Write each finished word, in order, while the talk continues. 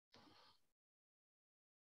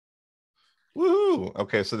Woohoo.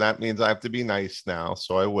 Okay, so that means I have to be nice now,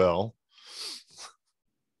 so I will.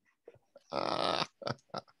 Uh,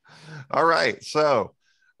 all right, so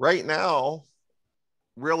right now,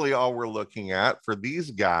 really all we're looking at for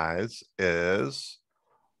these guys is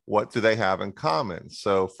what do they have in common?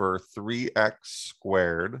 So for 3x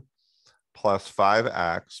squared plus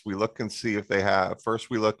 5x, we look and see if they have, first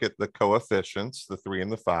we look at the coefficients, the 3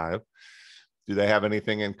 and the 5. Do they have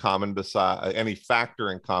anything in common besides, any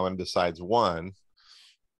factor in common besides 1?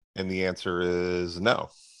 And the answer is no.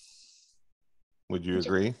 Would you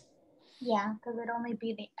agree? Yeah, because it'd only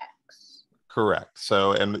be the x. Correct.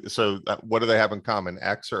 So, what do they have in common?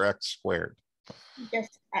 X or x squared?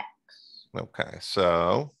 Just x. Okay,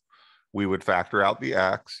 so we would factor out the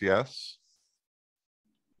x, yes.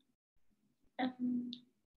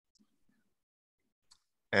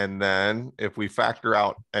 And then if we factor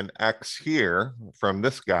out an x here from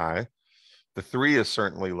this guy, the 3 is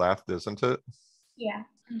certainly left, isn't it? Yeah.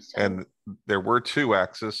 And there were 2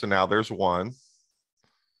 x's, so now there's 1.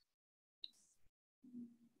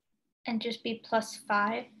 And just be plus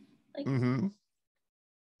 5. Like, Are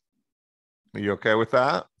you okay with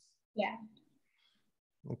that? Yeah.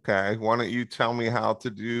 Okay, why don't you tell me how to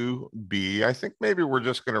do B? I think maybe we're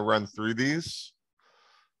just going to run through these.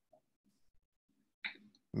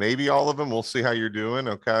 Maybe all of them. We'll see how you're doing,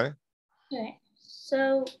 okay? Okay.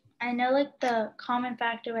 So I know like the common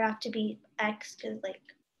factor would have to be x because like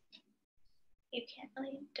you can't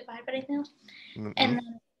really divide by anything else. And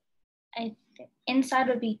then inside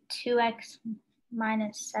would be 2x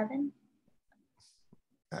minus 7.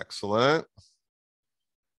 Excellent.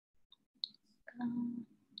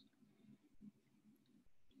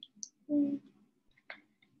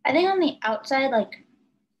 I think on the outside, like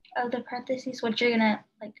of the parentheses, what you're gonna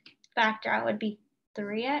like factor out would be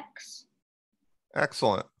 3x.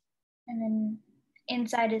 Excellent. And then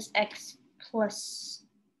inside is x plus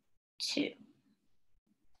 2.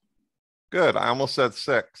 Good. I almost said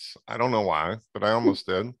 6. I don't know why, but I almost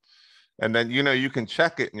did. And then, you can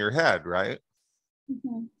check it in your head, right?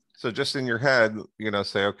 So just in your head,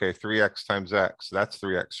 say, okay, 3x times x, that's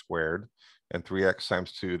 3x squared. And 3x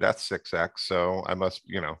times 2, that's 6x. So I must,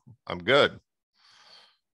 I'm good.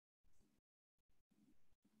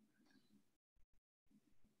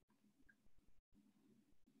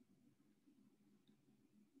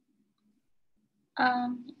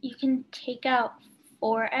 You can take out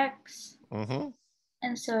 4x.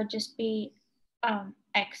 And so it'd just be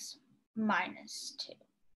x minus 2.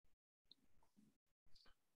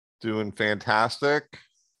 Doing fantastic.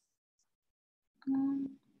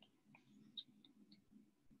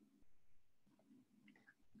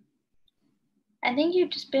 I think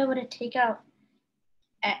you'd just be able to take out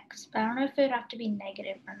x, but I don't know if it'd have to be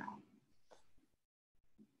negative or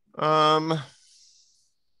not.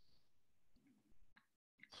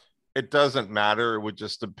 It doesn't matter. It would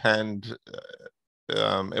just depend.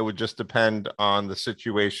 It would just depend on the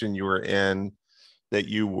situation you were in that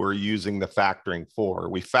you were using the factoring for.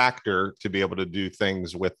 We factor to be able to do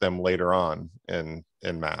things with them later on in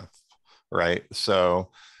math, right? So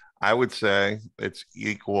I would say it's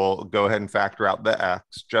equal. Go ahead and factor out the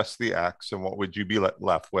x, just the x, and what would you be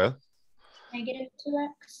left with? negative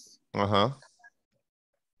 2x.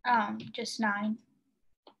 Just 9.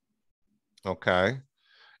 Okay.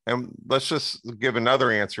 And let's just give another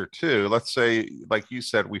answer too. Let's say, like you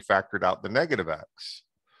said, we factored out the negative x.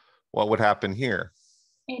 What would happen here?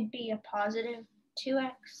 It'd be a positive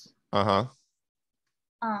 2x.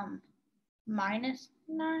 Minus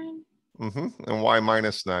 9. And why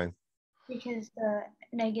minus 9? Because the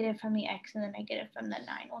negative from the x and the negative from the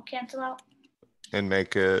 9 will cancel out. And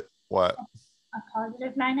make it what? A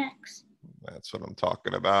positive 9x. That's what I'm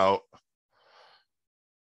talking about.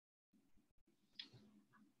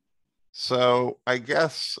 So I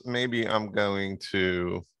guess maybe I'm going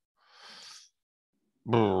to.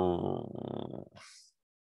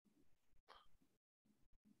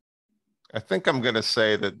 I think I'm going to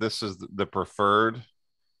say that this is the preferred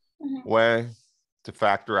way to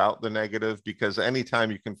factor out the negative, because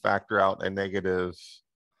anytime you can factor out a negative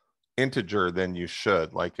integer, then you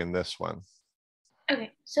should, like in this one.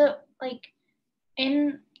 Okay, so like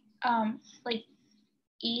in like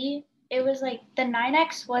E, it was like the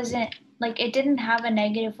 9x wasn't like it didn't have a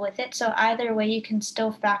negative with it, so either way you can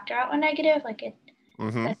still factor out a negative. Like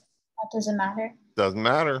that doesn't matter. Doesn't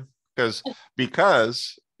matter because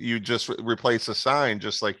you just replace a sign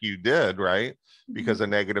just like you did, right? Because a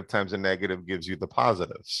negative times a negative gives you the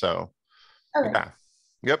positive. So yeah.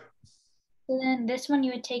 Yep. So then this one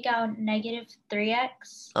you would take out negative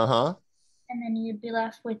 3x. And then you'd be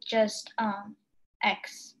left with just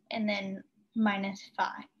x and then minus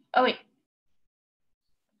 5. Oh wait,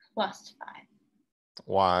 plus 5.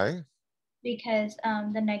 Why? Because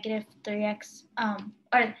the negative 3x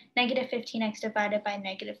or negative 15x divided by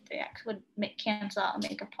negative 3x would cancel out and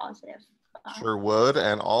make a positive 5. Sure would.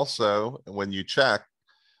 And also, when you check,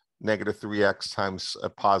 negative 3x times a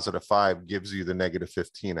positive 5 gives you the negative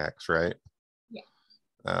 15x, right? Yeah.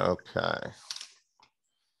 Okay.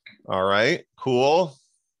 All right. Cool.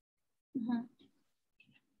 Mm-hmm.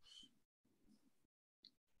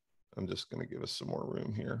 I'm just going to give us some more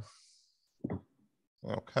room here.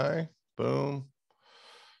 Okay. Boom.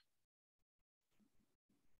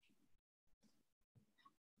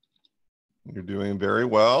 You're doing very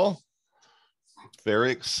well.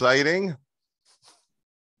 Very exciting.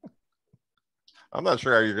 I'm not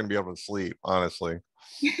sure how you're going to be able to sleep, honestly.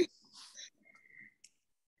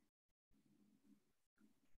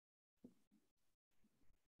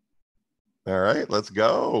 All right, let's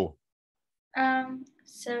go.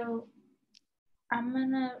 So I'm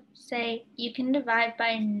gonna say you can divide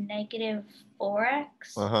by negative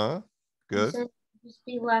 4x. Uh-huh. Good. So just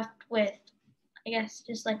be left with, I guess,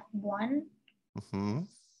 just like 1. Mm-hmm.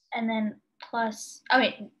 And then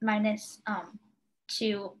minus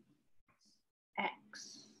 2x.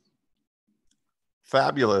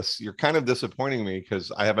 Fabulous. You're kind of disappointing me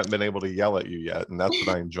because I haven't been able to yell at you yet, and that's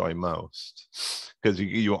what I enjoy most. Because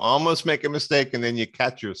you almost make a mistake and then you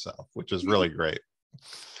catch yourself, which is really great.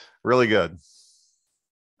 Really good.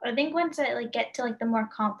 I think once I like get to like the more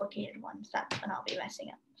complicated ones, that's when I'll be messing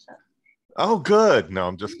up. So. Oh, good. No,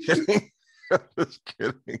 I'm just kidding. I'm just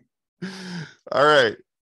kidding. All right.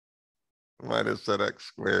 Minus that x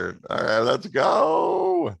squared. All right, let's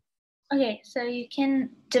go. Okay, so you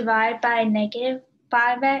can divide by negative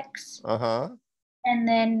 5x. Uh-huh. And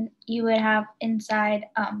then you would have inside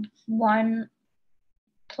 1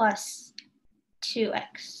 plus 2x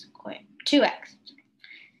squared. 2x.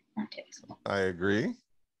 Not 2x. I agree.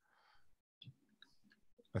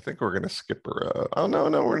 I think we're going to skip her. Oh, no,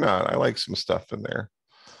 we're not. I like some stuff in there.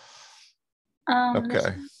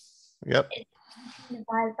 Okay. Yep.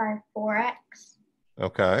 Divide by 4x.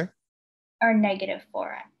 Okay. Or negative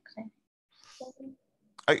 4x.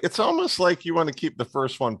 It's almost like you want to keep the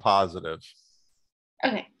first one positive.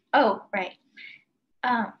 Okay. Oh, right.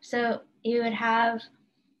 So you would have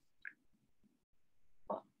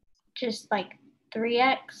just like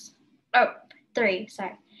 3x. Oh, 3,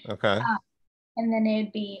 sorry. Okay. And then it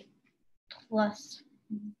would be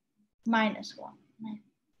minus 1.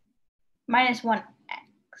 Minus 1x.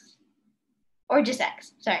 Or just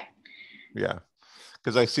x, sorry. Yeah.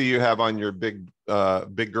 Because I see you have on your big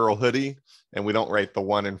girl hoodie, and we don't write the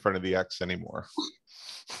 1 in front of the x anymore.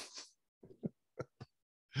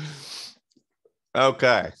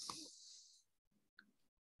 Okay.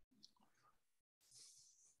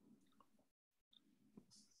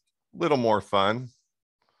 Little more fun.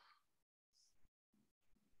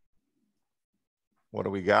 What do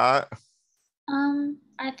we got?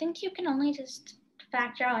 I think you can only just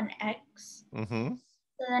factor out an x. Mm-hmm.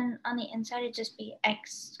 So then on the inside it'd just be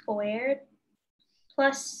x squared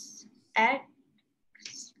plus x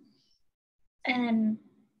and then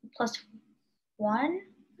plus 1.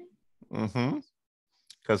 Mm-hmm.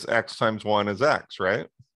 Because x times 1 is x, right?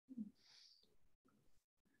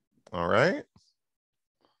 All right.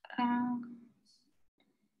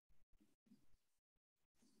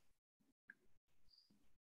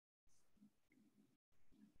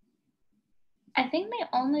 I think the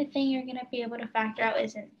only thing you're going to be able to factor out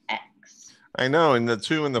is an x. I know, and the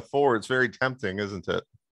 2 and the 4, it's very tempting, isn't it?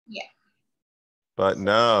 Yeah. But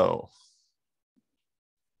no.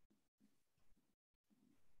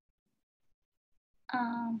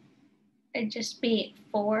 It'd just be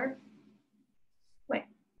 4. Wait.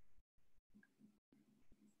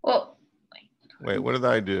 Whoa. Wait, what did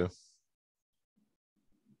I do?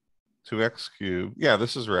 2x cubed. Yeah,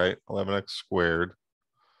 this is right. 11x squared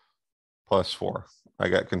plus 4. I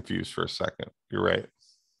got confused for a second. You're right.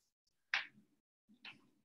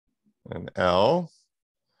 And L.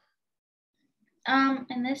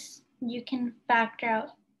 And this you can factor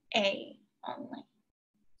out a only.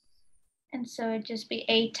 And so it'd just be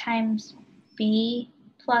a times b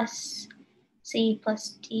plus c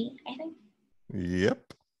plus d, I think.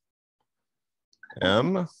 Yep.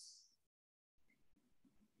 M.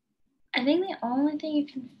 I think the only thing you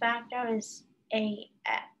can factor out is ax.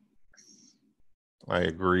 I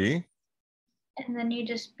agree. And then you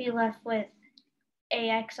just be left with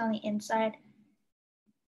ax on the inside.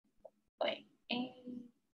 Wait, a.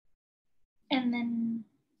 And then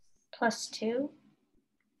plus 2.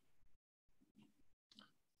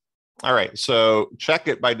 All right, so check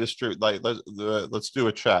it by distribute. Like let's do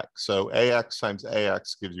a check. So ax times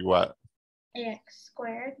ax gives you what? ax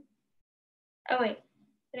squared. Oh wait,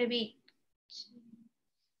 would it be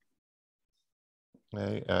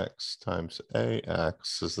ax times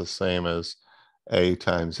ax is the same as a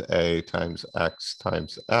times x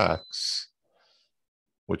times x,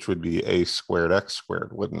 which would be a squared x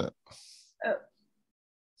squared, wouldn't it? oh.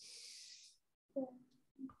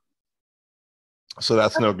 So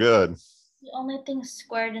that's no good. The only thing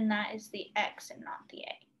squared in that is the x and not the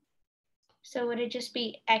a. So would it just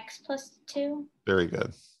be x plus 2? Very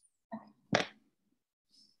good.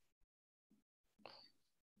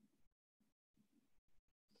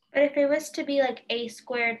 But if it was to be like a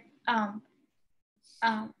squared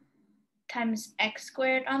times x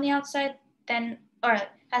squared on the outside, then, or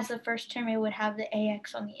as the first term, it would have the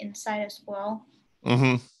ax on the inside as well.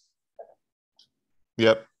 Mm-hmm.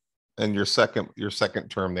 Yep. And your second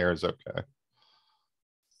term there is okay.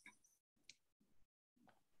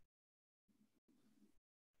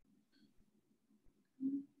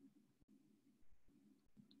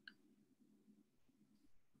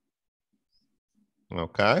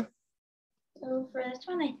 Okay. So for this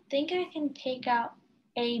one, I think I can take out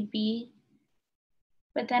AB,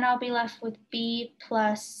 but then I'll be left with B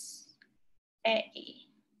plus A.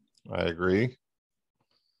 I agree.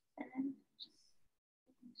 And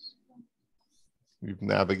You've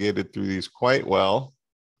navigated through these quite well.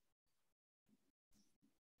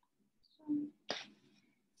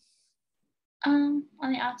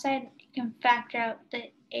 on the outside, you can factor out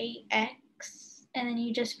the AX, and then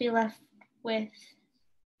you just be left with,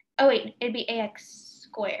 oh wait, it'd be AX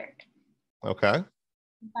squared. Okay.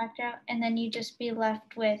 Factor out, and then you just be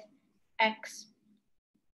left with X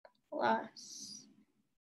plus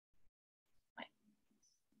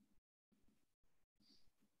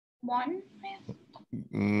 1.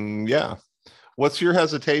 Yeah. What's your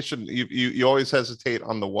hesitation? You always hesitate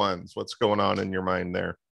on the ones. What's going on in your mind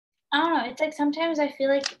there? I don't know. It's like sometimes I feel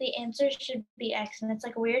like the answer should be X, and it's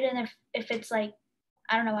like weird. And if it's like,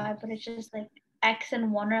 I don't know why, but it's just like X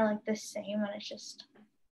and 1 are like the same, and it just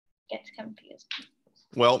gets confused.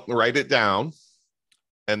 Well, write it down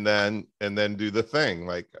and then do the thing.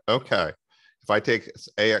 Like, okay, if I take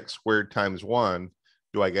ax squared times 1,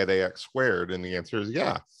 do I get ax squared? And the answer is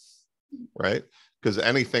yeah, right? Because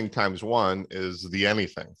anything times 1 is the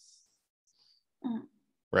anything,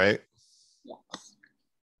 right? Yes.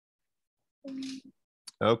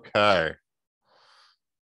 Okay.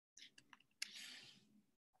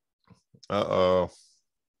 Uh-oh.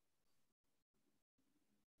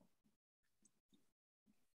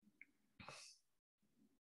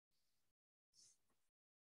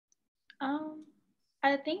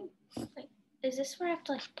 I think, like, is this where I have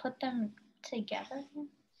to like put them together?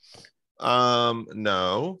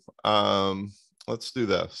 No. Let's do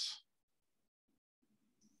this.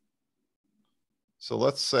 So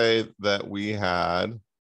let's say that we had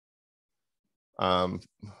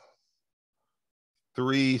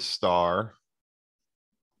 3 star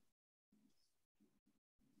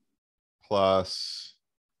plus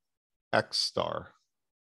x star.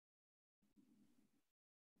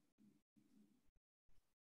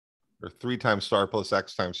 Or 3 times star plus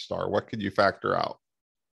x times star. What could you factor out?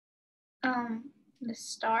 The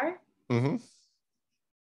star. Mm-hmm.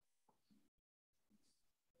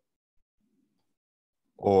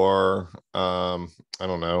 Or I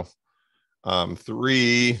don't know,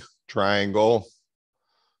 3 triangle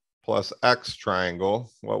plus x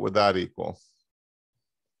triangle. What would that equal?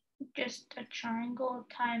 Just a triangle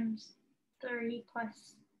times 3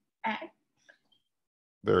 plus x.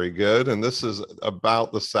 Very good. And this is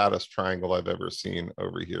about the saddest triangle I've ever seen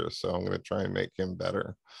over here. So I'm going to try and make him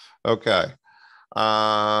better. Okay.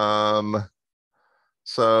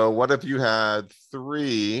 So what if you had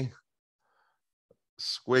 3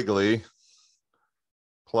 squiggly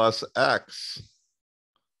plus x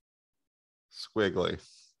squiggly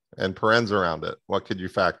and parens around it? What could you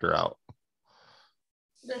factor out?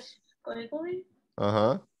 The squiggly?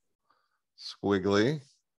 Uh-huh. Squiggly.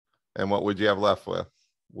 And what would you have left with?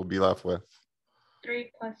 We'll be left with 3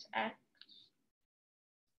 plus x.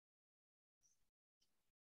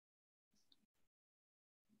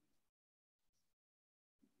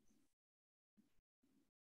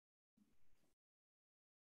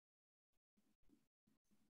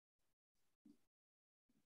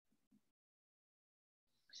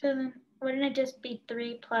 So then wouldn't it just be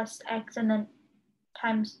 3 plus x and then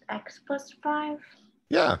times x plus 5?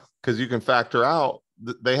 Yeah, because you can factor out,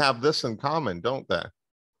 they have this in common, don't they?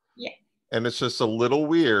 Yeah. And it's just a little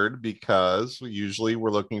weird because usually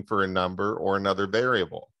we're looking for a number or another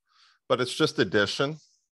variable, but it's just addition,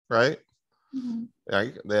 right? Mm-hmm.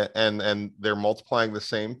 Right. And they're multiplying the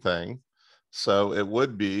same thing. So it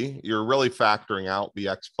would be, you're really factoring out the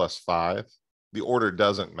x plus 5. The order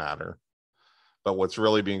doesn't matter. But what's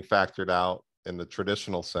really being factored out in the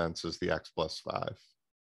traditional sense is the x plus 5.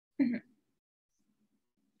 Mm-hmm.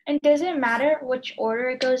 And does it matter which order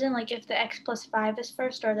it goes in? Like if the x plus 5 is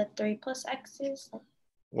first or the 3 plus x is?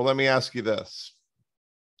 Well, let me ask you this.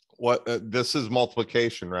 What this is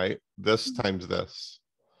multiplication, right? This times this.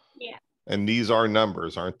 Yeah. And these are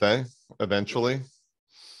numbers, aren't they? Eventually.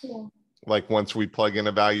 Yeah. Like once we plug in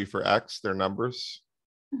a value for x, they're numbers.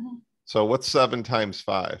 Mm-hmm. So what's 7 times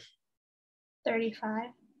 5? 35.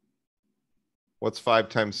 What's 5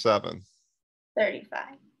 times 7? 35.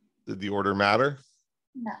 Did the order matter?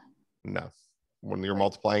 No. No. When you're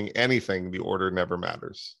multiplying anything, the order never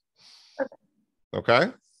matters. Okay.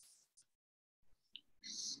 Okay?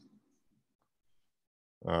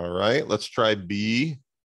 All right, let's try B.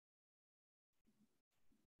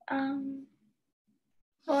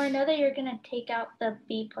 Well, I know that you're gonna take out the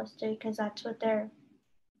b plus 3 because that's what they're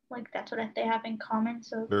like. That's what they have in common.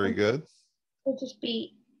 So Very good. It'll just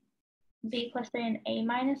be b plus 3 and a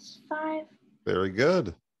minus 5. Very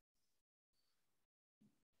good.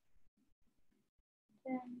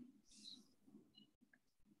 Then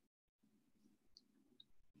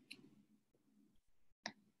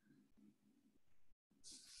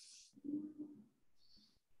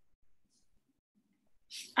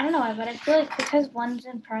I don't know why, but I feel like because one's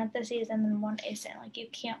in parentheses and then one isn't, like you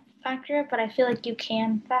can't factor it, but I feel like you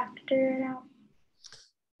can factor it out.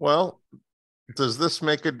 Well, does this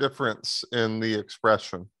make a difference in the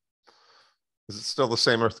expression? Is it still the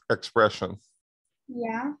same expression?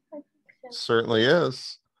 Yeah. I think so. Certainly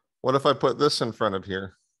is. What if I put this in front of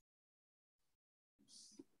here?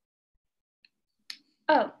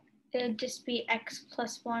 Oh, it would just be x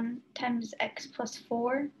plus 1 times x plus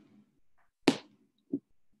 4.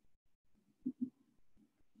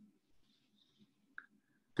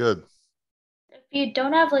 Good. If you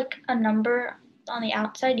don't have like a number on the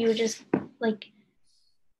outside, you would just like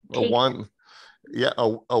A 1. Yeah,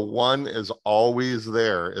 a 1 is always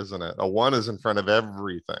there, isn't it? A 1 is in front of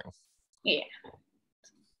everything. Yeah.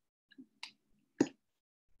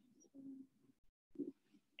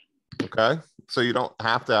 Okay, so you don't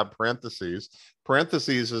have to have parentheses.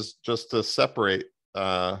 Parentheses is just to separate.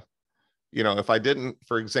 If I didn't,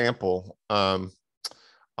 for example,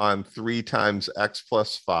 on 3 times x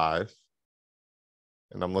plus 5,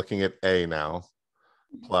 and I'm looking at A now,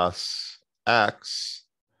 plus x,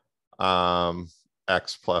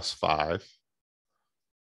 x plus 5.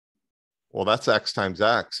 Well, that's x times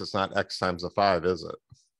x. It's not x times the 5, is it?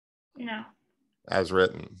 No. As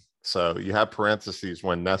written. So you have parentheses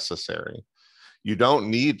when necessary. You don't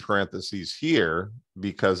need parentheses here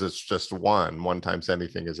because it's just 1. 1 times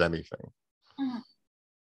anything is anything. Mm-hmm.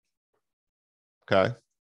 Okay.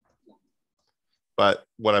 But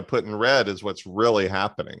what I put in red is what's really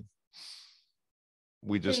happening.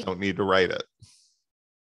 We just don't need to write it.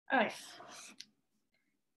 All right.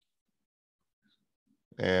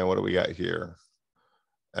 And what do we got here?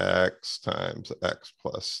 X times x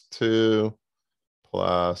plus 2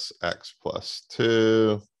 plus x plus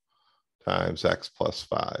 2 times x plus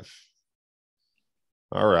 5.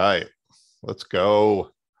 All right, let's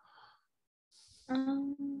go.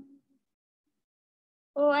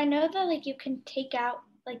 Well, I know that like you can take out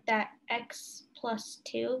like that x plus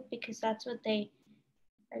 2 because that's what they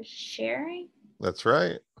are sharing. That's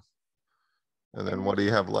right. And then what do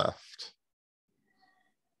you have left?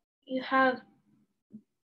 You have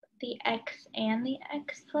the x and the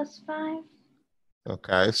x plus 5.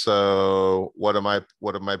 Okay, so what am I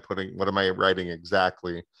writing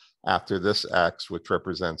exactly after this x, which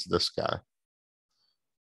represents this guy?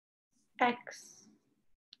 X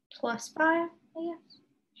plus 5, I guess.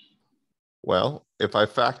 Well, if I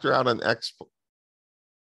factor out an x,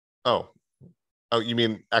 oh, you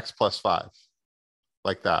mean x plus 5,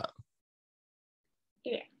 like that?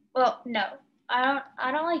 Yeah. Well, no, I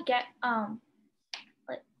don't like get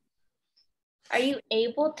like. Are you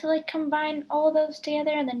able to like combine all of those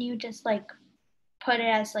together and then you just like put it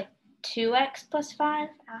as like 2x plus 5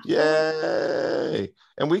 after? Yay!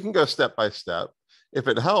 And we can go step by step. If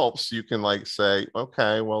it helps, you can like say,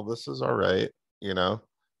 okay, well, this is all right,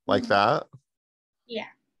 like that. Yeah.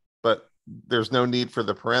 But there's no need for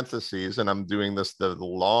the parentheses, and I'm doing this the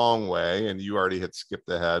long way, and you already had skipped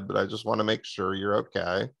ahead, but I just want to make sure you're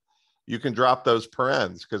okay. You can drop those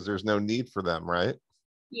parens because there's no need for them, right?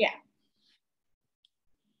 Yeah.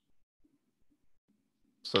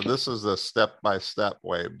 So this is a step-by-step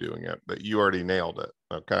way of doing it, but you already nailed it,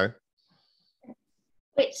 okay?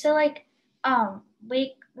 Wait, so like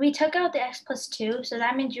we took out the x plus 2, so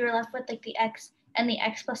that means you were left with like the x and the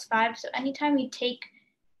x plus 5. So anytime you take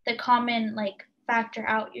the common like factor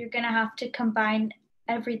out, you're going to have to combine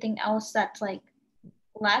everything else that's like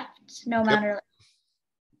left, no matter.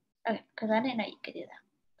 Okay, because I didn't know you could do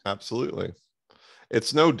that. Absolutely.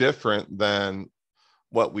 It's no different than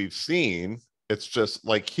what we've seen. It's just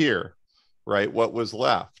like here, right? What was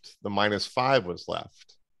left? The -5 was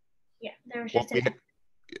left. Yeah, there was just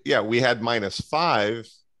we had -5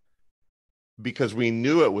 because we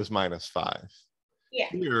knew it was -5. Yeah.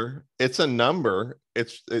 Here, it's a number.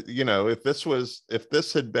 If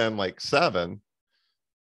this had been like 7,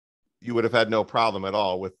 you would have had no problem at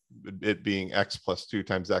all with it being x plus 2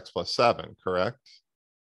 times x plus 7, correct?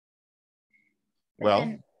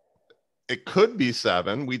 Well, it could be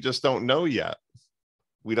 7. We just don't know yet.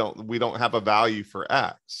 We don't have a value for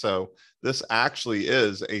x. So this actually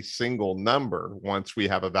is a single number once we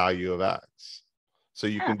have a value of x. So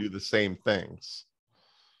you can do the same things.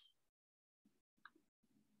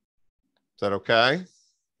 Is that okay?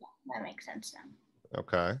 That makes sense now.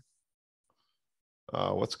 Okay.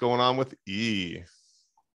 What's going on with E?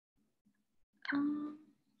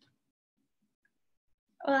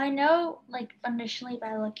 Well, I know, like, initially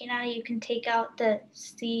by looking at it, you can take out the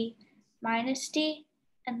C minus D,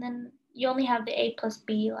 and then you only have the A plus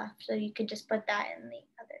B left, so you could just put that in the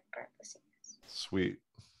other parentheses. Sweet.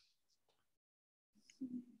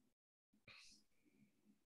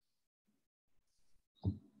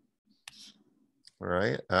 All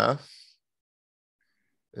right, F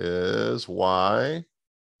is Y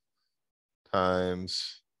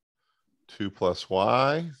times 2 plus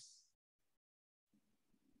Y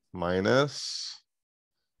minus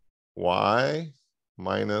Y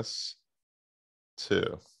minus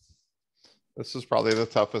 2. This is probably the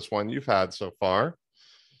toughest one you've had so far.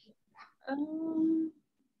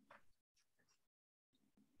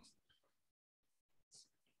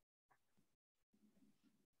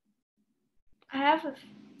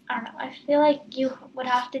 I don't know, I feel like you would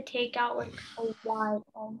have to take out like a Y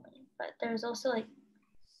only, but there's also like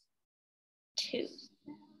 2.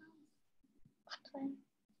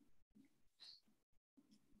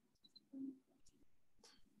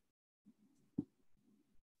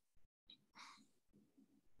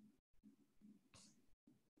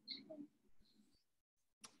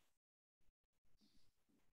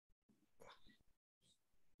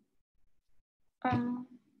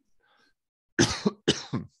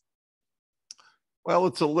 Well,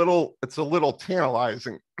 it's a little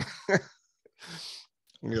tantalizing. I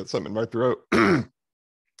got something in my throat.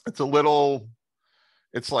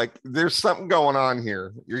 It's like there's something going on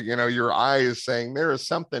here. Your eye is saying there is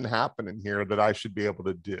something happening here that I should be able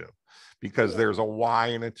to do because there's a Y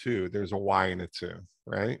and a 2. There's a Y and a 2,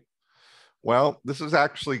 right? Well, this is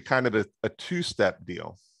actually kind of a two-step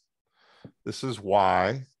deal. This is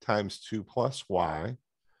Y times 2 plus Y.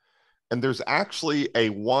 And there's actually a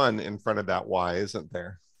 1 in front of that Y, isn't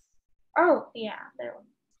there? Oh, yeah, there.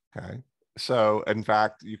 Okay. So, in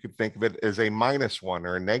fact, you could think of it as a -1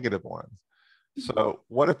 or a -1. So,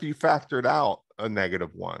 what if you factored out a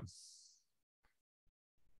 -1?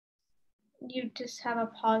 You just have a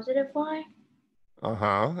positive Y?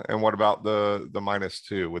 Uh-huh. And what about the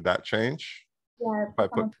 -2? Would that change? Yeah. If I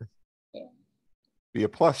put be a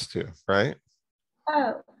 +2, right?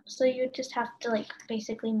 Oh, so you just have to like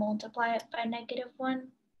basically multiply it by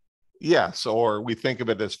 -1? Yes, or we think of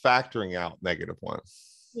it as factoring out -1.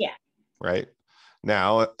 Yeah. Right.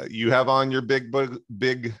 Now you have on your big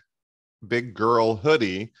girl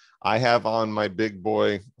hoodie. I have on my big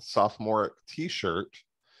boy sophomoric t-shirt,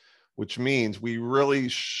 which means we really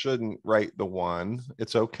shouldn't write the 1.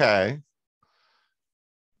 It's okay.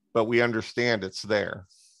 But we understand it's there.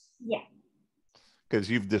 Yeah. Because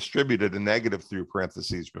you've distributed a negative through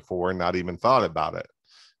parentheses before and not even thought about it.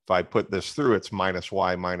 If I put this through, it's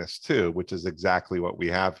 -Y minus 2, which is exactly what we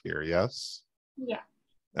have here. Yes? Yeah.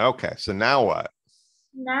 Okay, so now what?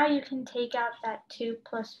 Now you can take out that 2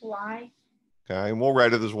 plus Y. Okay, and we'll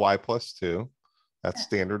write it as Y plus 2. That's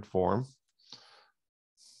standard form.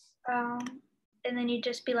 And then you'd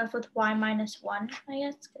just be left with Y minus 1, I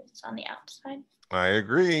guess, because it's on the outside. I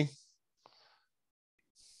agree.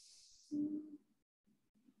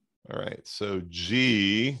 All right, so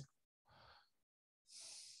G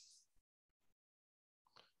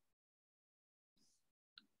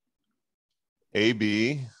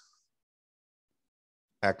AB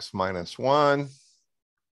X minus 1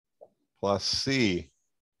 plus C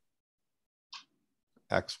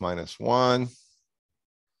X minus 1.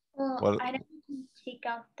 Well, I don't take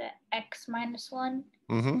out the X minus 1.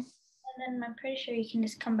 Mm-hmm. And then I'm pretty sure you can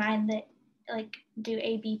just combine do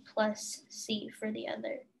AB plus C for the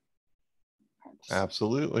other.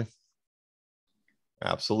 Absolutely.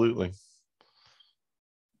 Absolutely.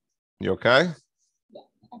 You okay? Yeah,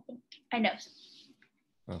 I think I know.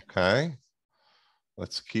 Okay.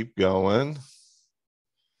 Let's keep going.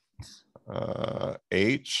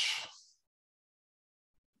 H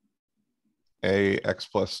a x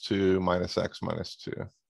plus 2 minus x minus 2.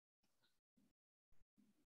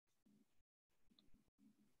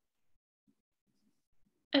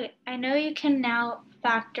 Okay, I know you can now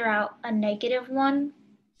factor out a -1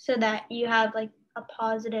 so that you have like a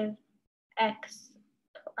positive x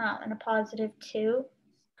and a positive 2.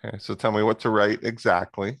 Okay, so tell me what to write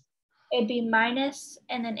exactly. It'd be minus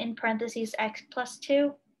and then in parentheses x plus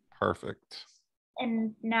 2. Perfect.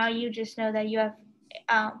 And now you just know that you have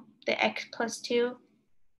the x plus 2,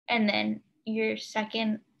 and then your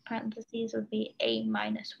second parentheses would be a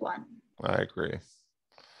minus 1. I agree.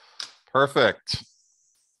 Perfect.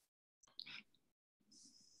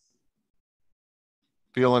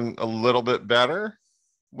 Feeling a little bit better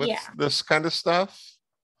with this kind of stuff?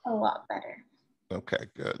 A lot better. Okay,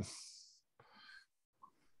 good.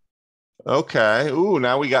 Okay. Ooh,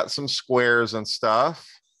 now we got some squares and stuff.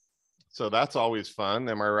 So that's always fun.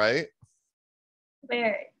 Am I right?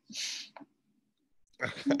 Very.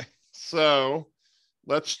 Okay. So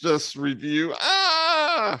let's just review.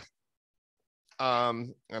 And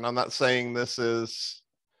I'm not saying this is,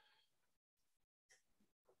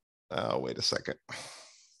 wait a second.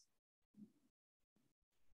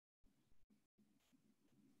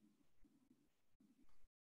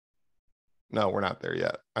 No, we're not there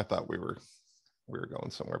yet. I thought we were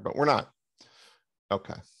going somewhere, but we're not.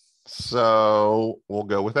 Okay. So we'll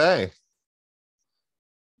go with A.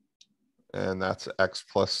 And that's x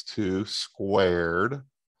plus 2 squared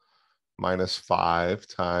minus 5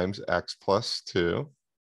 times x plus 2.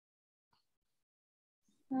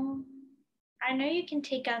 I know you can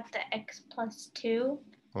take out the x plus 2.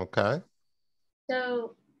 Okay.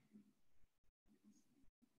 So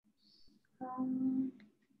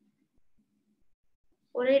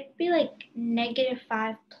would it be like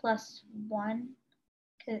 -5 plus 1?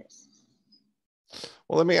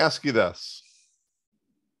 Well, let me ask you this.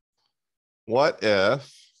 What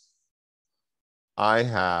if I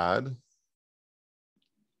had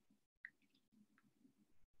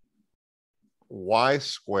y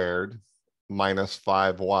squared minus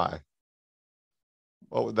 5y?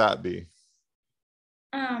 What would that be?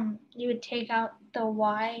 You would take out the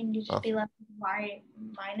y and you just be left with y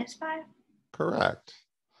minus 5? Correct.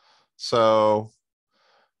 So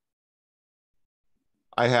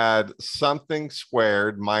I had something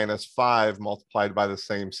squared minus 5 multiplied by the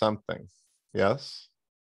same something. Yes?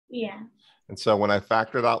 Yeah. And so when I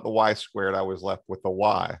factored out the y squared, I was left with a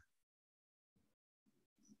y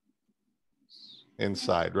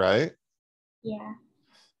inside, right? Yeah.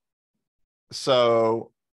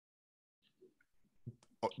 So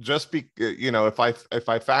just if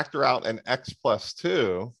I factor out an x plus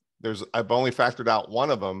 2, I've only factored out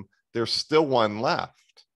one of them. There's still one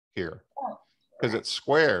left here because it's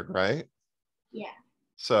squared, right? Yeah.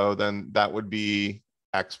 So then that would be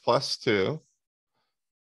x plus 2.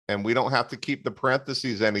 And we don't have to keep the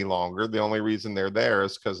parentheses any longer. The only reason they're there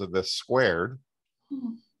is because of this squared.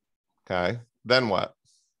 Okay. Then what?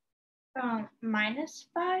 -5,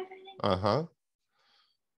 I think. Uh-huh.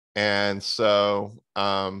 And so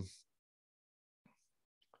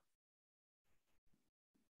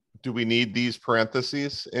do we need these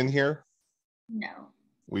parentheses in here? No.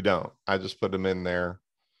 We don't. I just put them in there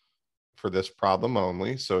for this problem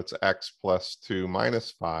only. So it's x plus 2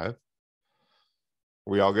 minus 5.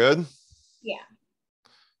 Are we all good? Yeah.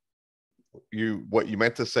 What you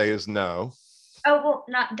meant to say is no. Oh, well,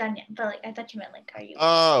 not done yet, but I thought you meant are you?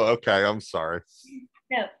 Oh, okay. I'm sorry.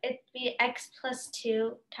 No, it'd be x plus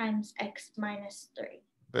 2 times x minus 3.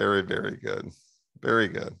 Very, very good. Very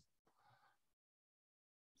good.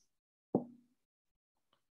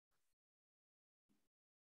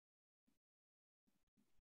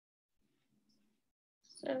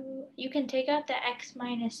 So you can take out the x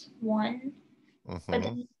minus 1, but then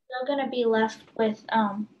Mm-hmm. you're still going to be left with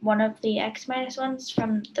one of the x minus 1s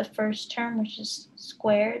from the first term, which is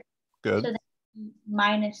squared. Good. So then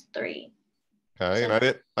 -3. Okay. So And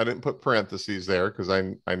I didn't put parentheses there because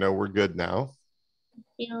I know we're good now.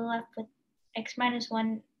 you're left with x minus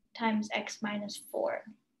 1 times x minus 4.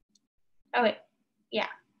 Oh, wait. Yeah.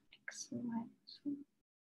 X minus 1.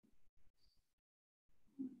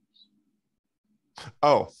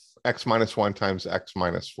 Oh, x minus 1 times x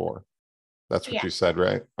minus 4. That's what you said,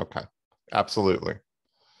 right? Okay. Absolutely.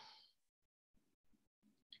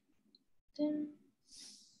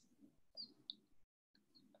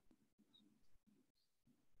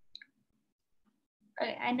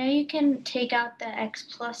 Okay, I know you can take out the x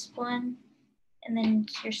plus 1, and then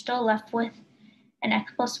you're still left with an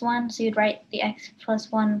x plus 1. So you'd write the x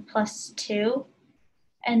plus 1 plus 2.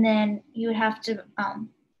 And then you would have to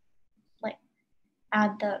like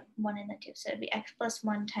add the 1 and the 2. So it'd be x plus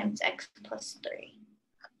 1 times x plus 3.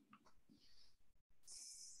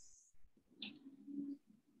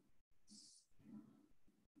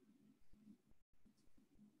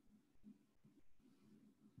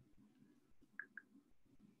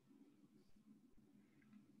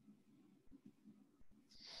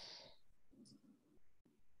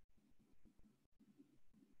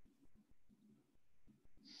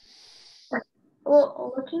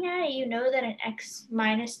 Well, looking at it, you know that an x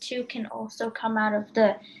minus 2 can also come out of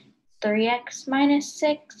the 3x minus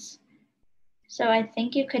 6. So I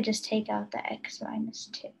think you could just take out the x minus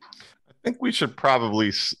 2. I think we should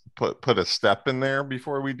probably put a step in there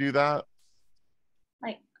before we do that.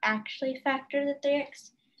 Like actually factor the 3x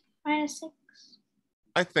minus 6.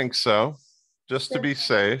 I think so, just to be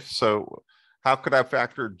safe. So how could I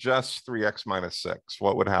factor just 3x minus 6?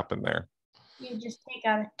 What would happen there? You just take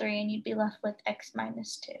out a 3 and you'd be left with x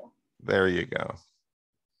minus 2. There you go.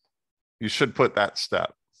 You should put that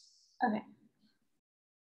step. Okay.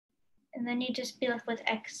 And then you just be left with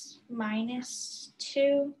x minus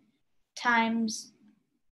 2 times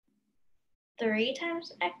 3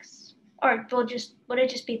 times x? Or would it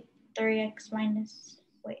just be 3x minus,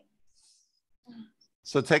 wait.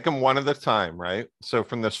 So take them one at a time, right? So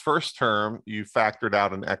from this first term, you factored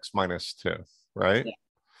out an x minus 2, right? Yeah.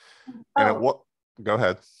 And it what? Go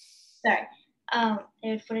ahead. Sorry.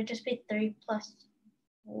 Would it just be 3 plus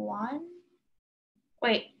 1?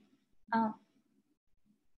 Wait. Oh,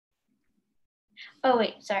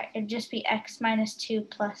 wait, sorry. It'd just be x minus 2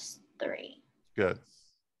 plus 3. Good.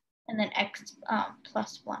 And then x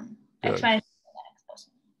plus 1. Good. X minus 2 and then x plus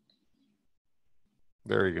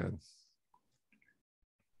 1. Very good.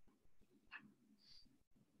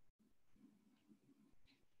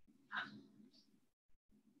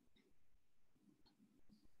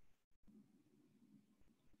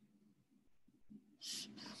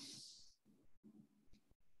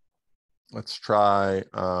 Let's try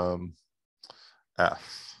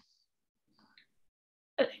F.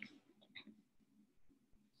 Okay.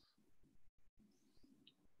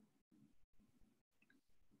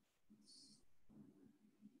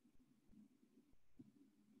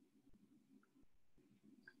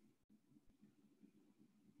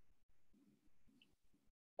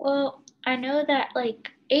 Well, I know that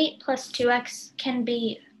like 8 plus 2x can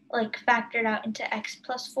be like factored out into x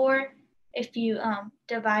plus 4 if you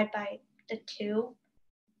divide by the 2.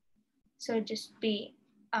 So it'd just be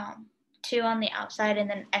 2 on the outside and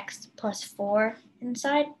then x plus 4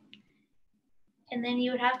 inside. And then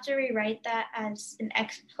you would have to rewrite that as an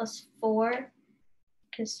x plus 4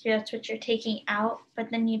 because that's what you're taking out.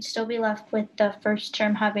 But then you'd still be left with the first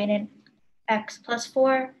term having an x plus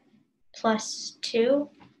 4 plus 2.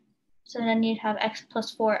 So then you'd have x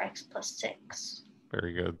plus 4, x plus 6.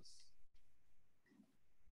 Very good.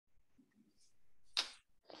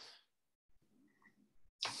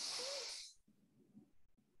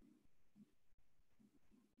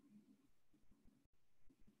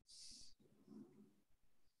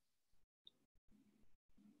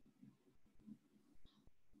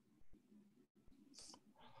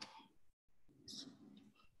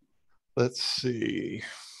 Let's see.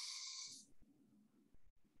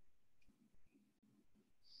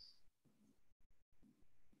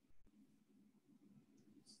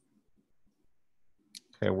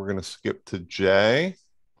 Okay, we're going to skip to J.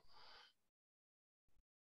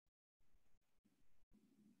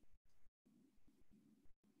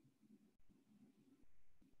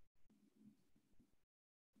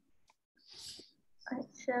 Alright,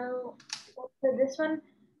 so for this one,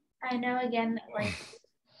 I know again that like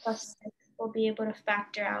plus 6 will be able to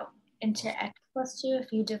factor out into x plus 2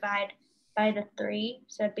 if you divide by the 3.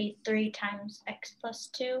 So it'd be 3 times x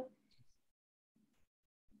plus 2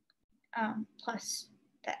 plus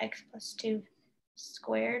the x plus 2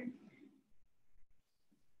 squared.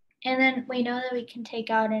 And then we know that we can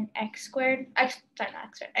take out an x squared, x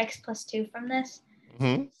plus 2 from this.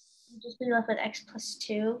 Mm-hmm. We'll just be left with x plus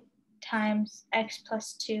 2 times x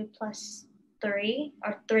plus 2 plus 3,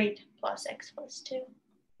 or 3 plus x plus 2.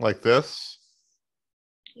 Like this?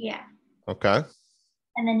 Yeah. Okay.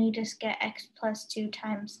 And then you just get x plus 2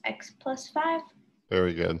 times x plus 5.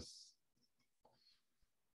 Very good.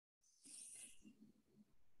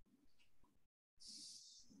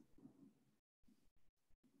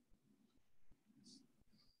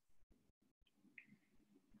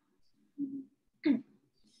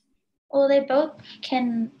 Well, they both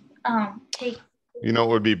can take You know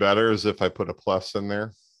what would be better is if I put a plus in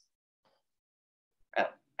there. Oh,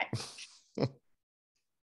 right.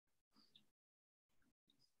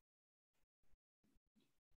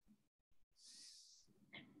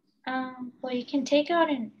 Well, you can take out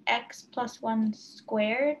an x plus 1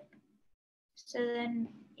 squared. So then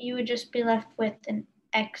you would just be left with an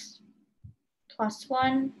x plus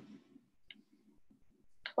 1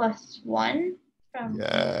 plus 1 from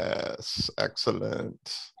Yes, excellent.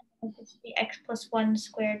 this would be x plus 1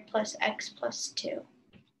 squared plus x plus 2.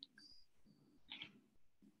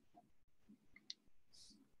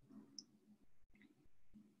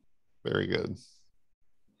 Very good.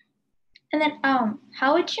 And then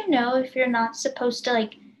how would you know if you're not supposed to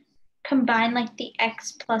like combine like the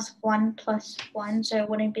x plus 1 plus 1 so it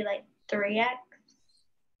wouldn't be like 3x?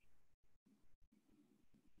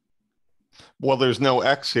 Well, there's no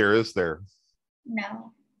X here, is there?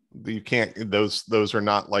 No. You can't, those are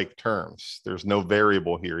not like terms. There's no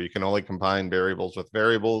variable here. You can only combine variables with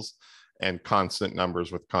variables and constant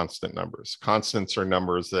numbers with constant numbers. Constants are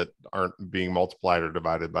numbers that aren't being multiplied or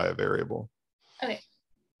divided by a variable. Okay.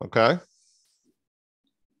 Okay.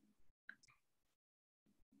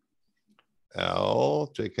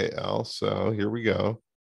 L, JKL. So here we go.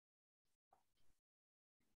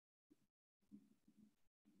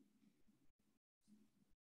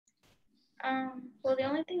 Well, the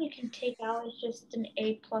only thing you can take out is just an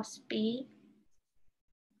a plus b.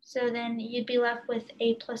 So then you'd be left with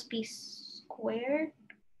a plus b squared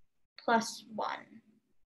plus 1.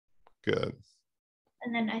 Good.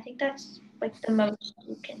 And then I think that's like the most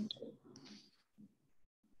you can do.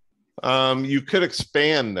 You could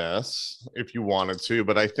expand this if you wanted to,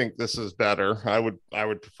 but I think this is better. I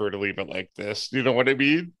would prefer to leave it like this. You know what I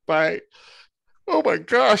mean by, oh my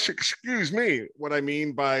gosh, excuse me. What I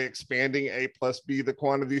mean by expanding a plus b the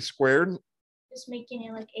quantity squared. Just making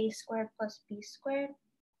it like a squared plus b squared.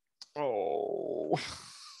 Oh.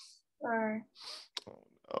 Or Oh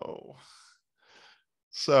no.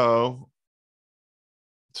 So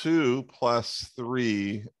 2 plus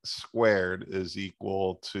 3 squared is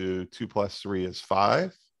equal to 2 plus 3 is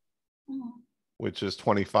 5, which is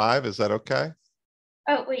 25. Is that okay?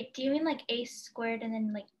 oh wait, do you mean like a squared and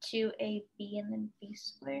then like 2ab and then b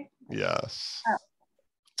squared? Yes. Oh.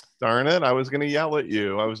 Darn it. I was going to yell at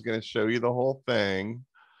you. I was going to show you the whole thing,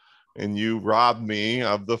 and you robbed me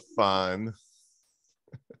of the fun.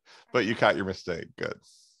 But you caught your mistake. Good.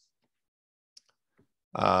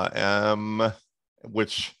 M,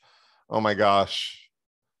 which, oh my gosh,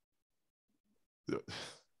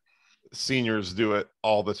 seniors do it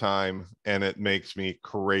all the time, and it makes me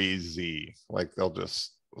crazy. Like they'll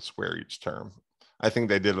just square each term. I think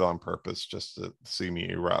they did it on purpose just to see me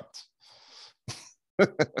erupt.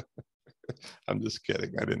 I'm just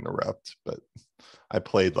kidding. I didn't erupt, but I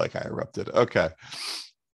played like I erupted. Okay.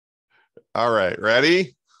 All right.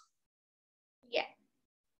 Ready? Yeah.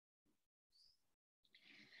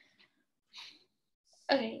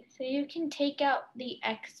 Okay, so you can take out the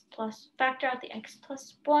x plus, factor out the x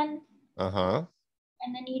plus 1. Uh-huh.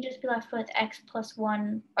 And then you just be left with x plus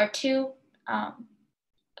 1 or 2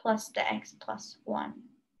 plus the x plus 1.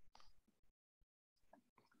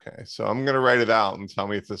 Okay. So I'm going to write it out and tell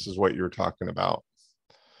me if this is what you're talking about.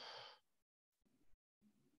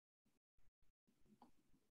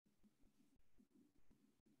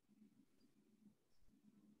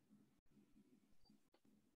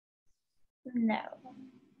 No.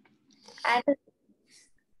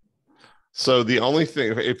 So the only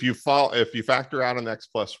thing, if you factor out an x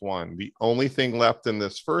plus 1, the only thing left in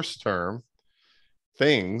this first term,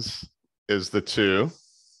 things, is the 2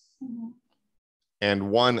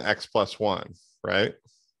 and 1 x plus 1, right?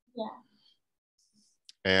 Yeah.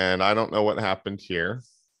 And I don't know what happened here.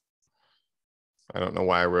 I don't know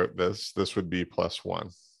why I wrote this. This would be plus 1.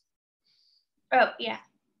 Oh, yeah.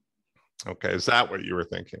 Okay. Is that what you were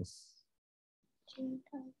thinking?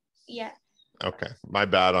 Yeah. Okay. My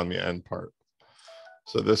bad on the end part.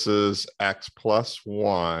 So this is x plus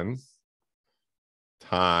 1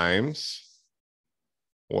 times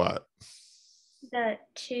what? The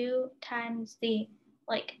 2 times the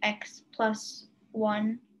like x plus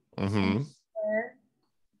 1 Mm-hmm.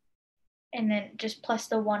 and then just plus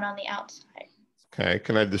the 1 on the outside. Okay.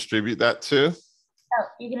 Can I distribute that too? Oh,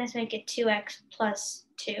 you can just make it 2x plus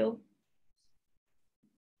 2.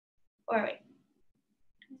 Or wait.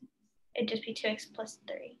 It'd just be 2x plus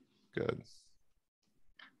 3. Good.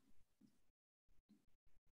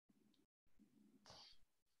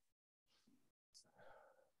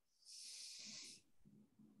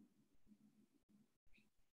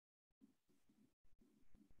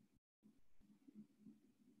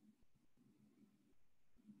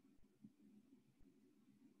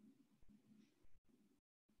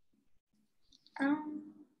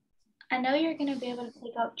 I know you're going to be able to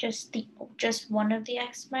take out just one of the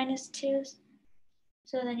x minus 2's.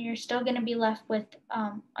 So then you're still going to be left with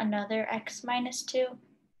another x minus 2.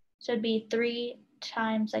 So it'd be 3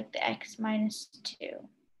 times like the x minus 2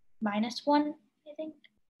 minus 1, I think.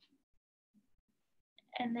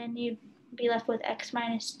 And then you'd be left with x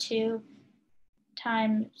minus 2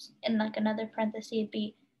 times, in like another parenthesis, it'd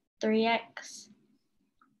be 3x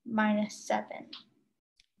minus 7.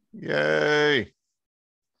 Yay.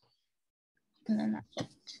 And then that's it.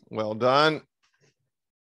 Well done.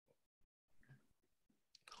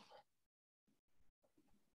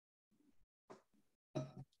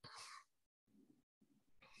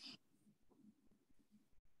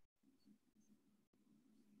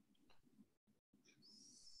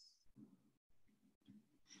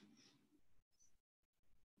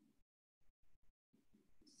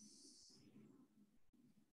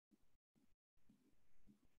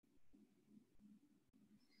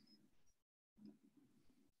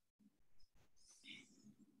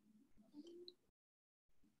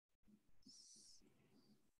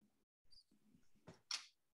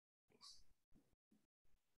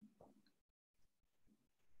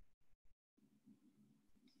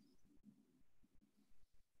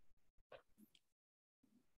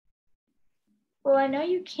 Well, I know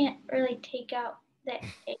you can't really take out the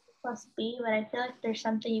a plus b, but I feel like there's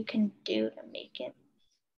something you can do to make it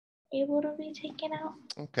able to be taken out.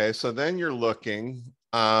 Okay, so then you're looking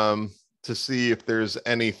to see if there's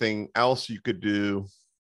anything else you could do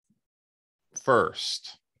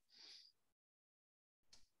first.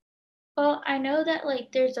 Well, I know that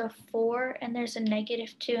like there's a 4 and there's a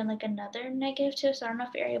negative 2 and like another negative 2. So I don't know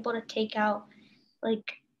if you're able to take out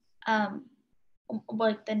like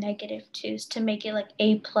the negative 2's to make it like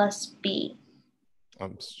a plus b.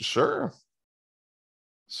 Sure.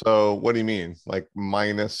 So what do you mean? Like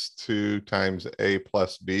minus 2 times a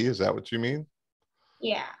plus b? Is that what you mean?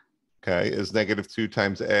 Yeah. Okay. Is negative 2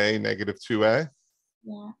 times a negative 2a?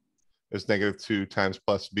 Yeah. Is negative 2 times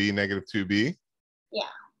plus b negative 2b? Yeah.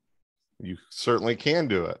 You certainly can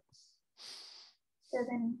do it. So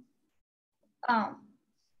then,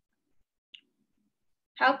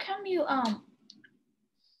 how come you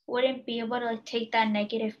wouldn't be able to like take that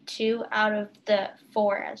negative 2 out of the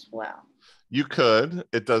 4 as well? You could.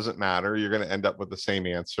 It doesn't matter. You're going to end up with the same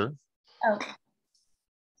answer. Okay.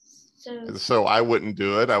 So I wouldn't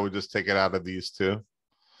do it. I would just take it out of these two.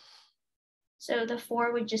 So the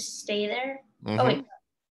 4 would just stay there. Mm-hmm. Oh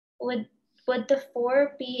wait, would the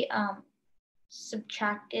 4 be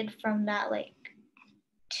subtracted from that like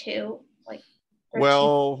 2? Like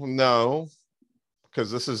well, 2? No,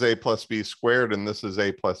 because this is a plus b squared and this is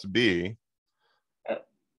a plus b. Oh.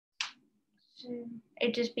 So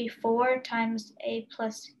it'd just be 4 times a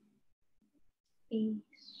plus b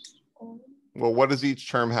squared. Well, what does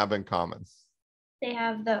each term have in common? They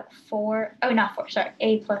have the 4. Oh, not 4. Sorry,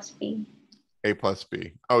 a plus b. A plus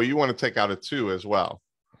b. Oh, you want to take out a 2 as well?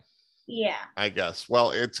 Yeah. I guess.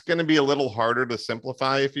 Well, it's going to be a little harder to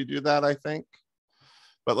simplify if you do that, I think.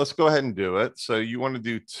 But let's go ahead and do it. So you want to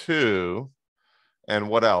do 2. And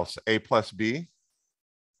what else? A plus b?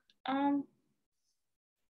 I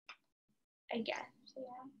guess, yeah.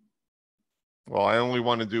 Well, I only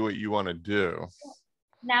want to do what you want to do.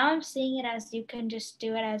 Now I'm seeing it as you can just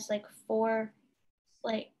do it as like 4,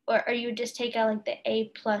 like, or you just take out like the a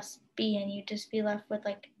plus b and you just be left with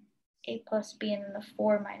like a plus b and then the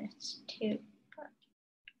 4 minus 2.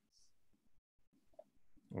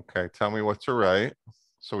 Okay, tell me what to write.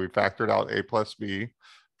 So we factored out a plus b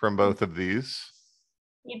from both of these.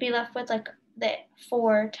 You'd be left with like the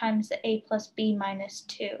 4 times the a plus b minus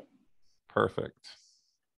 2. Perfect.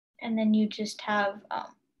 And then you just have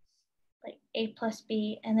like a plus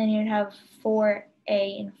b, and then you'd have 4a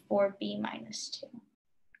and 4b minus 2.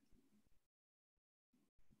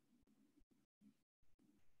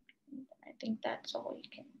 I think that's all you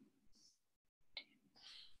can do.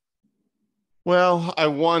 Well, I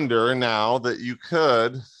wonder now that you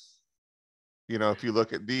could, you know, if you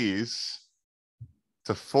look at these,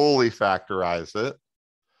 to fully factorize it,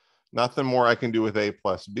 nothing more I can do with a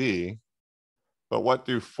plus b. But what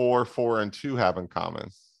do 4, 4, and 2 have in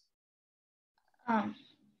common?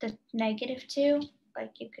 The negative 2,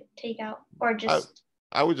 like you could take out, or just.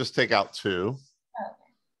 I would just take out 2. Okay.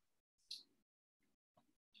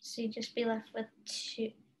 So you'd just be left with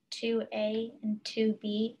 2a and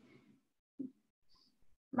 2b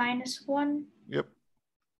minus 1. Yep.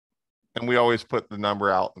 And we always put the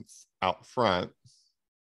number out front,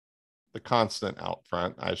 the constant out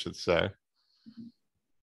front, I should say. Mm-hmm.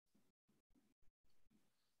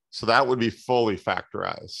 So that would be fully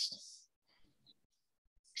factorized.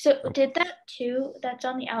 So did that 2 that's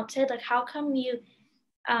on the outside, like how come you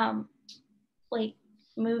like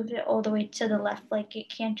moved it all the way to the left? Like it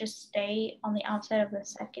can't just stay on the outside of the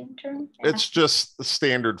second term? It's just the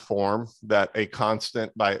standard form that a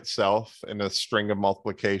constant by itself in a string of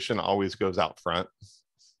multiplication always goes out front.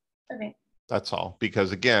 Okay. That's all.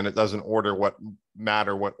 Because again, it doesn't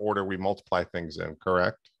matter what order we multiply things in,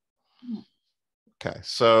 correct? Mm-hmm. Okay,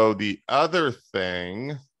 so the other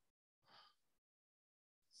thing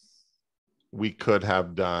we could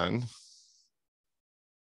have done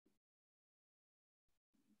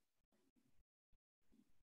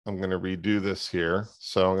I'm going to redo this here.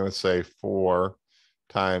 So I'm going to say 4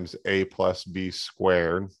 times a plus b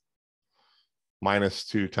squared minus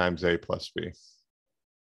 2 times a plus b.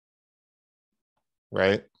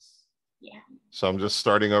 Right? Yeah. So I'm just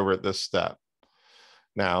starting over at this step.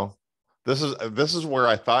 Now, this is where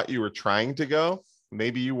I thought you were trying to go.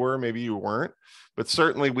 Maybe you were, maybe you weren't. But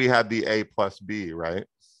certainly we had the a plus b, right?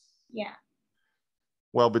 Yeah.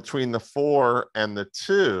 Well, between the 4 and the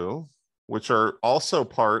 2, which are also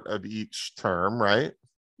part of each term, right?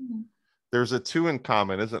 Mm-hmm. There's a 2 in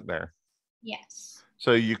common, isn't there? Yes.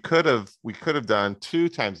 So we could have done 2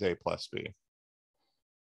 times a plus b.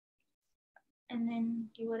 And then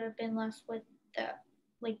you would have been left with the,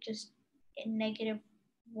 like, just -1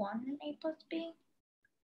 in a plus b.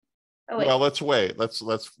 Oh, wait. Well, let's wait.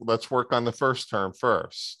 Let's work on the first term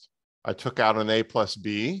first. I took out an a plus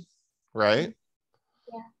b, right?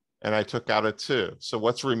 Yeah. And I took out a 2. So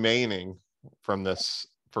what's remaining from this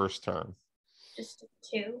first term? Just a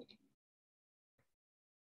 2.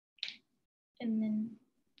 And then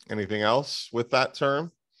anything else with that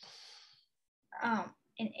term? An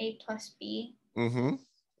a plus b. Mm-hmm.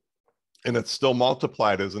 And it's still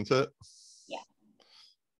multiplied, isn't it? Yeah.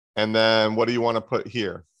 And then what do you want to put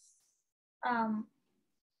here?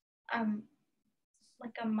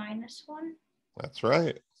 Like a -1. That's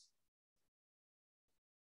right.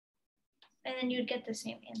 And then you'd get the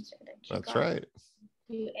same answer that you That's got. right.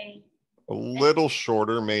 To a little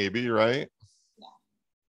shorter, maybe, right? Yeah.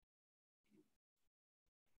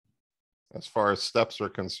 As far as steps are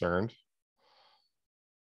concerned.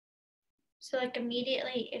 So like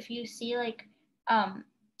immediately, if you see like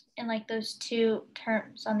in like those 2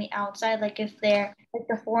 terms on the outside, like if they're like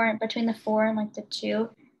the 4 between the 4 and like the 2,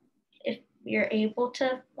 if you're able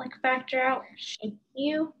to like factor out, should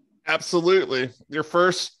you? Absolutely. Your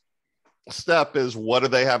first step is what do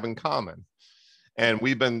they have in common? And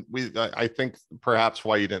I think perhaps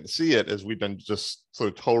why you didn't see it is we've been just so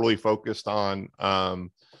totally focused on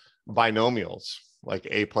binomials like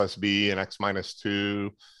a plus b and x minus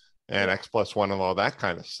 2 and x plus 1 and all that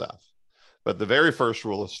kind of stuff. But the very first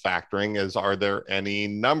rule is factoring is, are there any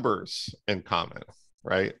numbers in common,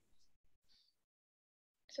 right?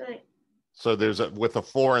 So with a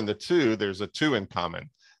 4 and the 2, there's a 2 in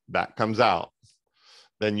common. That comes out.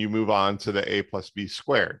 Then you move on to the a plus b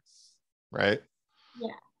squared, right?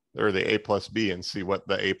 Yeah. Or the a plus b and see what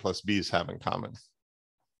the a plus b's have in common.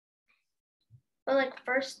 But like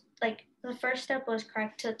the first step was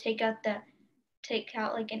correct to take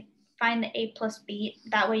out like and find the a plus b.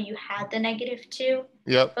 That way you had the -2.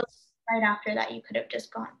 Yep. But right after that, you could have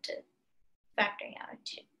just gone to factoring out a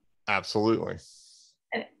 2. Absolutely.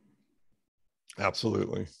 Okay.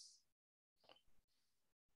 Absolutely.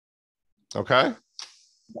 Okay.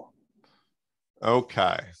 Yeah.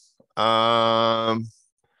 Okay.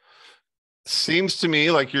 Seems to me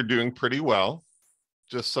like you're doing pretty well.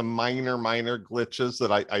 Just some minor glitches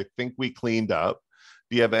that I think we cleaned up.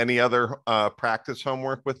 Do you have any other practice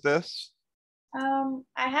homework with this?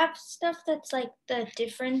 I have stuff that's like the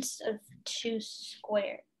difference of 2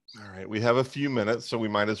 squares. All right, we have a few minutes, so we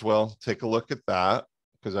might as well take a look at that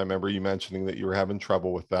because I remember you mentioning that you were having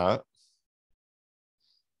trouble with that.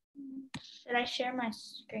 Should I share my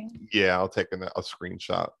screen? Yeah, I'll take a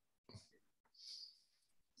screenshot.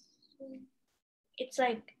 It's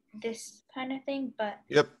like this kind of thing, but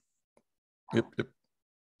Yep.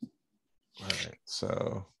 All right,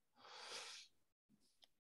 so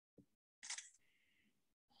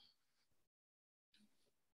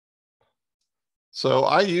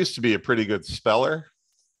I used to be a pretty good speller,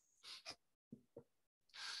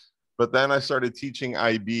 but then I started teaching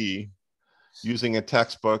IB using a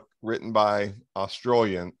textbook written by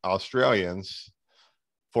Australians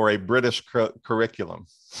for a British curriculum.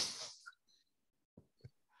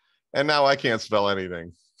 And now I can't spell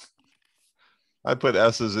anything. I put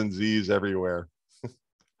S's and Z's everywhere.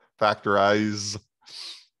 Factorize.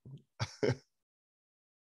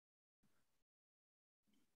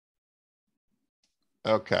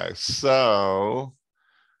 Okay, so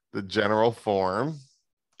the general form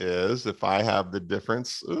is if I have the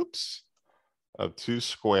difference, of two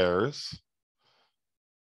squares,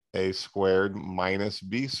 a squared minus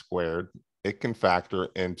b squared, it can factor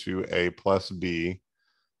into a plus b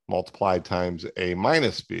multiplied times a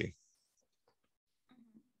minus b,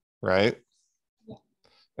 right? Yeah.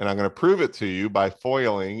 And I'm going to prove it to you by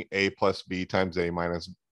foiling a plus b times a minus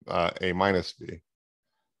b.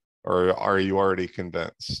 Or are you already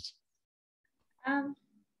convinced? I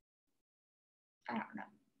don't know.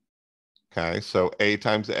 Okay, so a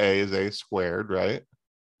times a is a squared, right?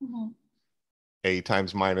 Mm-hmm. A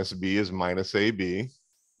times minus b is minus ab.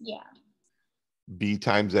 Yeah. B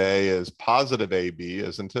times a is positive ab,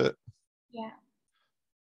 isn't it? Yeah.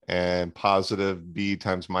 And positive b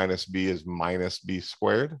times minus b is minus b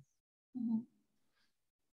squared. Mm-hmm.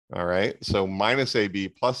 All right, so minus ab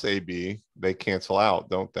plus ab, they cancel out,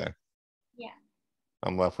 don't they? Yeah.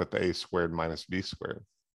 I'm left with a squared minus b squared.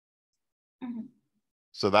 Mm-hmm.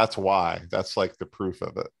 So that's why. That's like the proof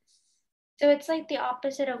of it. So it's like the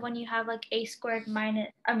opposite of when you have like a squared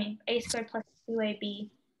a squared plus 2ab.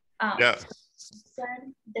 Yeah. Squared.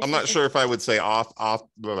 I'm This is not just, sure if I would say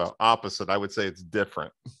opposite. I would say it's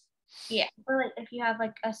different. yeah. Or like if you have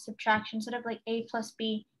like a subtraction, instead of like a plus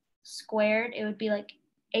b squared, it would be like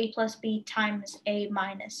a plus b times a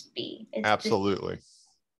minus b. It's Absolutely.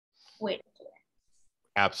 way to do it.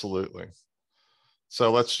 Absolutely.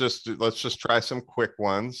 So let's just try some quick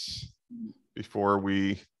ones before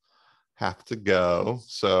we have to go.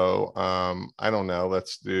 So I don't know.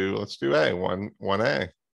 Let's do a 1a,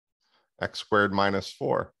 x squared minus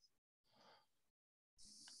 4.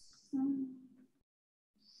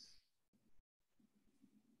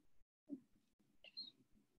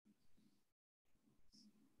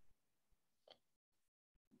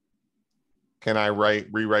 Can I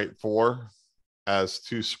rewrite 4 as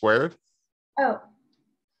 2 squared? Oh,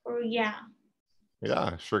 yeah.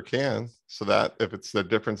 Yeah, sure can. So that if it's the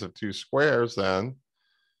difference of 2 squares, then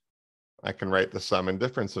I can write the sum and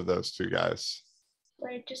difference of those two guys.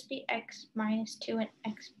 Would it just be x minus 2 and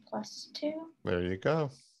x plus 2? There you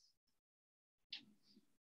go.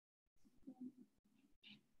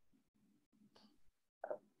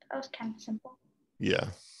 That was kind of simple. Yeah.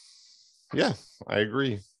 Yeah, I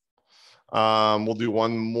agree. We'll do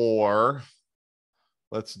one more.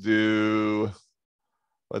 Let's do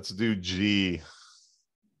G.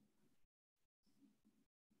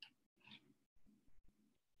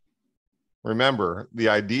 Remember, the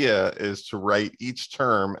idea is to write each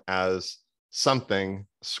term as something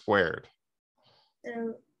squared.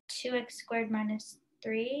 So 2x squared minus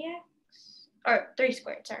 3x, or 3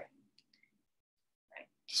 squared, sorry. Right.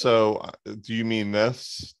 So do you mean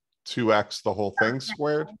this? 2x, the whole thing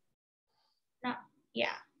squared? No,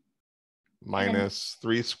 yeah. Minus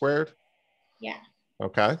 3 squared? Yeah.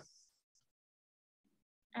 Okay.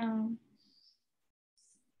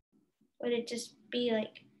 Would it just be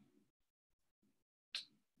like,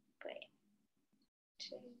 wait,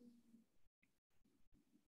 2.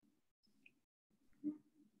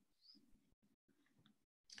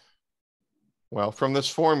 Well, from this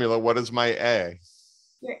formula, what is my A?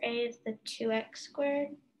 Your A is the 2x squared.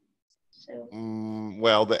 So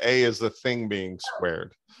Well, the A is the thing being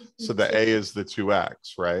squared. So the A is the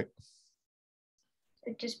 2x, right?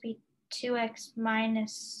 It'd just be 2x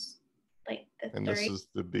minus like the 3. And this is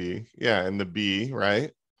the B. Yeah, and the B,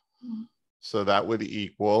 right? Mm-hmm. So that would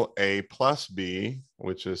equal A plus B,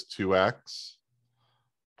 which is 2x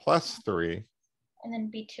plus 3. And then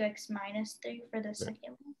be 2x minus 3 for the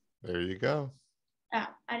second one. There you go. Oh,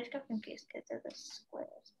 I just got confused because of the squares.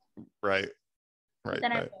 Right. Right.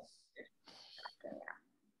 Then right.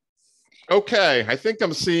 Okay, I think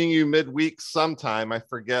I'm seeing you midweek sometime. I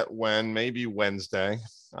forget when, maybe Wednesday.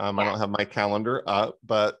 I don't have my calendar up,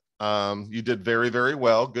 but you did very, very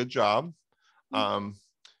well. Good job.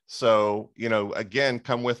 So, again,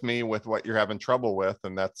 come with me with what you're having trouble with,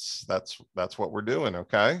 and that's what we're doing.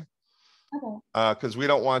 Okay. Okay. Because we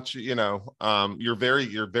don't want you, you're very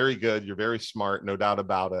good. You're very smart, no doubt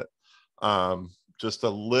about it. Just a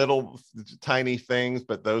little tiny things,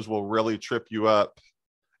 but those will really trip you up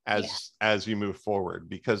as you move forward,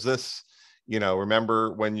 because this,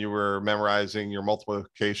 remember when you were memorizing your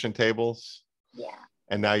multiplication tables? Yeah.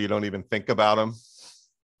 And now you don't even think about them.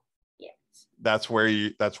 Yes. That's where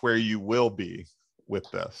you will be with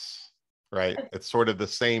this, right? Okay. It's sort of the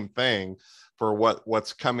same thing for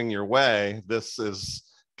what's coming your way. This is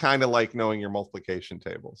kind of like knowing your multiplication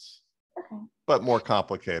tables. Okay. But more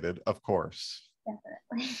complicated, of course.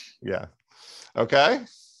 Definitely. Yeah. Okay.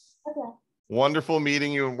 Okay. Wonderful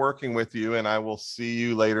meeting you and working with you, and I will see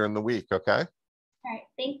you later in the week. Okay. All right.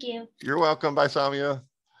 Thank you. You're welcome. Bye, Saumya.